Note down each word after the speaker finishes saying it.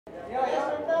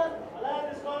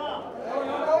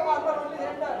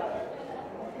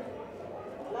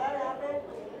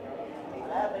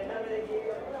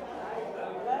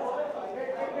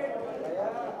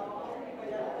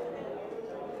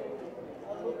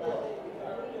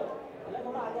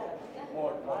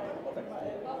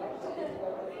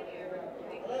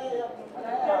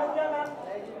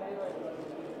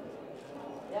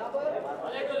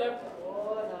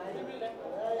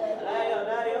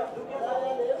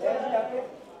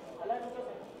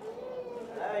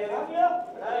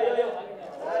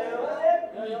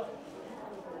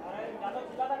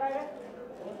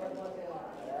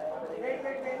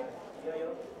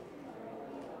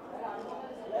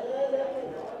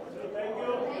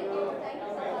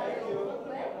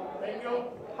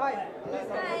Hi.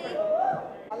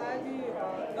 Alaya ji,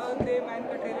 the Day Man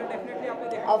का trailer definitely आपने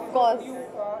देखा Of होगा. course. You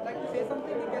like to say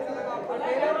something कि कैसा लगा आपको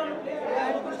ट्रेलर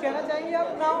and कुछ कहना चाहेंगे आप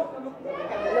now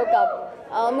Look up.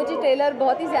 मुझे ट्रेलर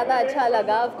बहुत ही ज़्यादा अच्छा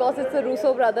लगा. Of course, it's the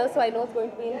Russo brothers, so I know it's going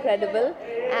to be incredible.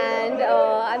 And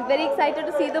I'm very excited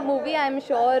to see the movie. I'm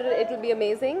sure it will be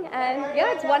amazing. And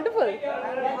yeah, it's wonderful.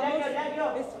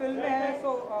 इस film में है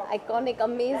so Iconic,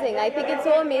 amazing. I think it's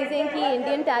so amazing कि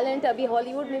Indian talent अभी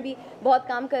Hollywood में भी बहुत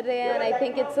काम कर रहे हैं. And I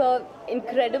think it's a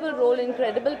incredible role,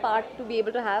 incredible part to be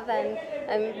able to have. And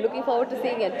I'm looking forward to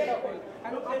seeing it.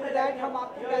 and after that हम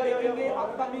आपको क्या देखेंगे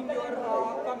upcoming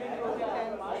project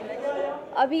and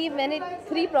next अभी मैंने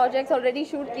 3 प्रोजेक्ट्स ऑलरेडी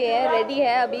शूट किए हैं, ready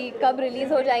है. अभी कब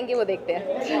रिलीज हो जाएंगे वो देखते हैं.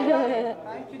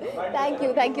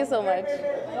 Thank you so much.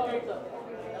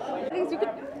 Please you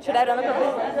can should I run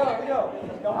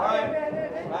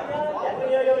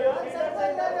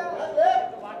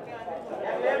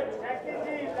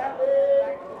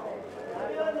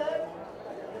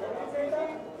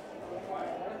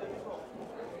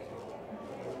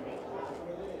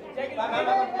what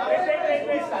happened?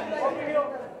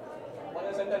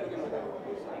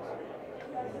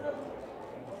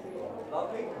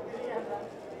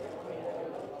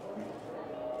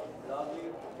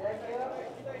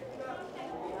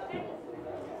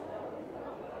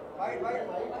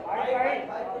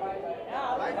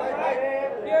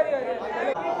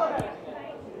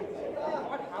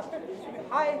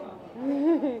 Hi.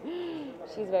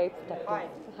 She's very protective. Hi.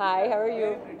 Hi, how are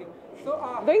you? So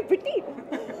Very pretty.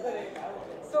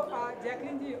 So,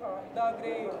 Jacqueline ji, the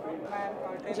Grey Man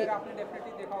trailer आपने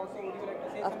definitely देखा हो. So, would you like to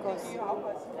say Of something course. कि आप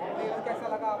trailer कैसा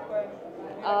लगा आपको?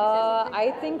 I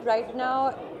think right now,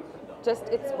 just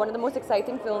it's one of the most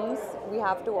exciting films we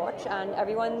have to watch, and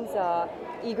everyone's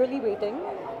eagerly waiting.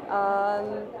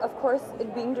 Of course,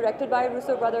 it being directed by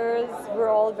Russo brothers, we're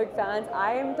all big fans.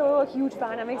 I am so a huge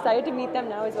fan. I'm excited to meet them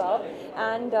now as well.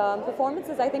 And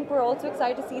performances, I think we're also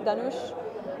excited to see Dhanush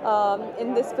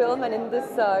in this film and in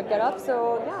this get-up. So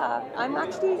yeah, I'm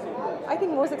actually, I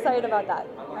think, most excited about that.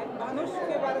 And Dhanush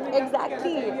के बारे में क्या कुछ कहना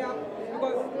Exactly. चाहेंगे आप?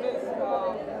 Because there's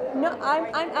No,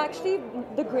 I'm actually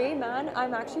the Grey Man.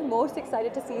 I'm actually most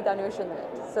excited to see Dhanush in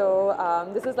it. So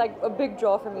this is like a big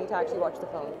draw for me to actually watch the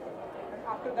film.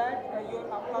 after that, your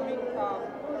upcoming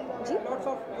Ji? lots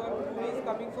of your movies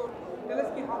coming. So, tell us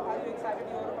कि how are you excited?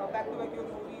 Your back-to-back your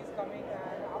movie is coming,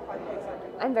 and how are you excited?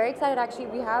 I'm very excited actually.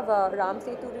 We have Ram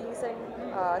Setu releasing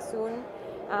soon,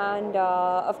 and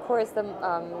of course the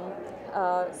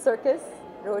circus,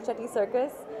 Rohit Shetty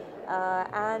Circus,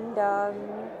 and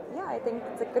yeah, I think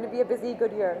it's going to be a busy,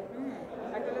 good year.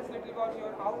 And tell us a little about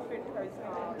your outfit. Is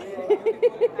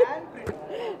beautiful and pretty.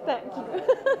 Thank you.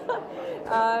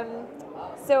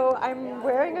 So I'm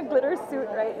wearing a glitter suit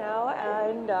right now,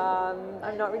 and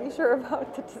I'm not really sure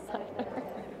about the designer.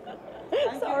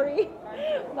 Sorry.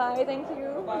 Bye. Thank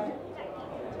you. Bye.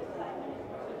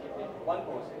 One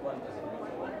pose, one.